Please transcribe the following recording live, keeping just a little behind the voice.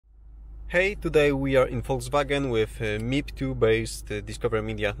Hey, today we are in Volkswagen with a MIB2 based Discover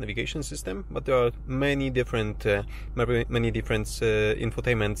Media navigation system, but there are many different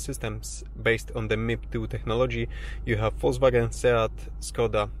infotainment systems based on the MIB2 technology. You have Volkswagen, Seat,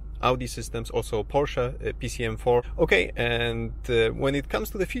 Skoda, Audi systems, also Porsche, PCM4. Okay, and when it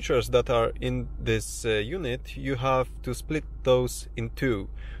comes to the features that are in this unit, you have to split those in two.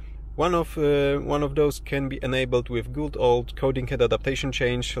 One of those can be enabled with good old coding head adaptation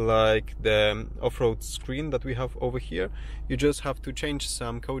change, like the off-road screen that we have over here. You just have to change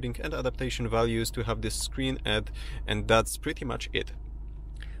some coding and adaptation values to have this screen add, and that's pretty much it.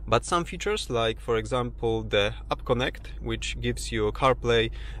 But some features, like for example the App Connect, which gives you CarPlay,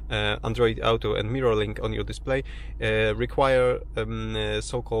 Android Auto and Mirror Link on your display, require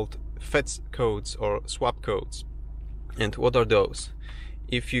so-called FECs codes or SWaP codes. And what are those?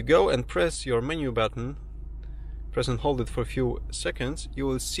 If you go and press your menu button, press and hold it for a few seconds, you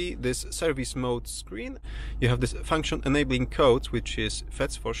will see this service mode screen. You have this function enabling codes, which is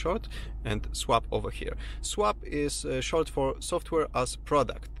FECs for short, and SWaP over here. SWaP is short for software as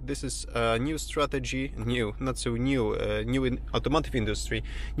product. This is a new strategy, not so new, new in automotive industry,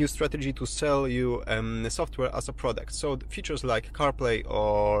 new strategy to sell you software as a product. So features like CarPlay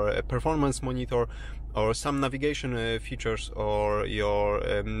or a performance monitor, or some navigation features, or your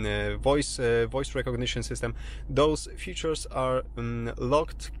voice recognition system, those features are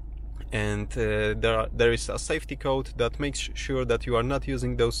locked, and there is a safety code that makes sure that you are not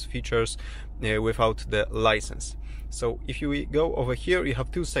using those features without the license. So if you go over here, you have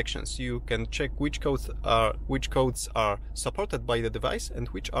two sections. You can check which codes are supported by the device and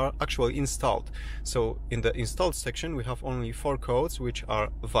which are actually installed. So in the installed section, we have only 4 codes which are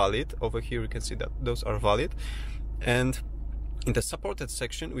valid. Over here you can see that those are valid, and in the supported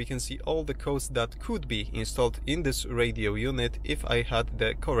section we can see all the codes that could be installed in this radio unit if I had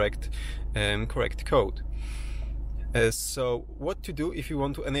the correct code. So what to do if you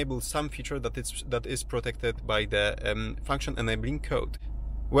want to enable some feature that is protected by the function enabling code?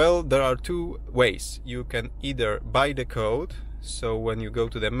 Well, there are two ways. You can either buy the code. So when you go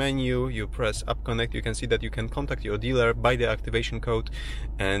to the menu, you press App Connect, you can see that you can contact your dealer, buy the activation code,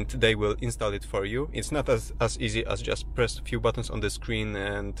 and they will install it for you. It's not as easy as just press a few buttons on the screen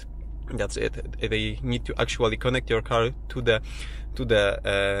and that's it. They need to actually connect your car to the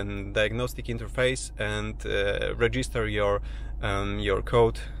diagnostic interface and register your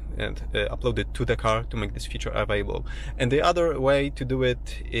code and upload it to the car to make this feature available. And the other way to do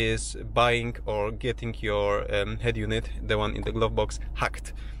it is buying or getting your head unit, the one in the glove box,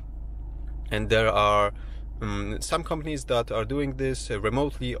 hacked. And there are some companies that are doing this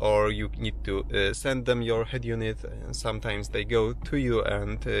remotely, or you need to send them your head unit, and sometimes they go to you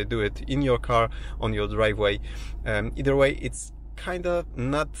and do it in your car on your driveway. Either way, it's kind of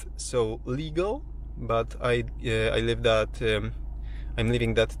not so legal, but I'm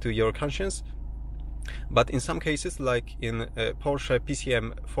leaving that to your conscience. But in some cases, like in Porsche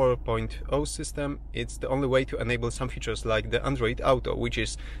PCM 4.0 system, it's the only way to enable some features like the Android Auto, which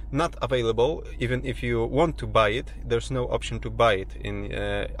is not available. Even if you want to buy it, there's no option to buy it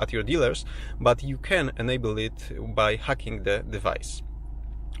at your dealers, but you can enable it by hacking the device.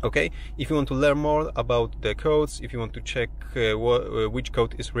 Okay, if you want to learn more about the codes, if you want to check which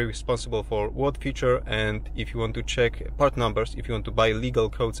code is responsible for what feature, and if you want to check part numbers, if you want to buy legal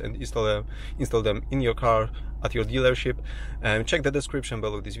codes and install them in your car at your dealership, check the description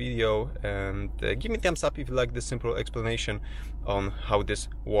below this video, and give me thumbs up if you like this simple explanation on how this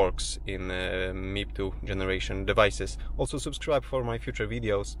works in MIB2 generation devices. Also subscribe for my future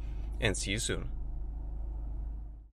videos, and see you soon.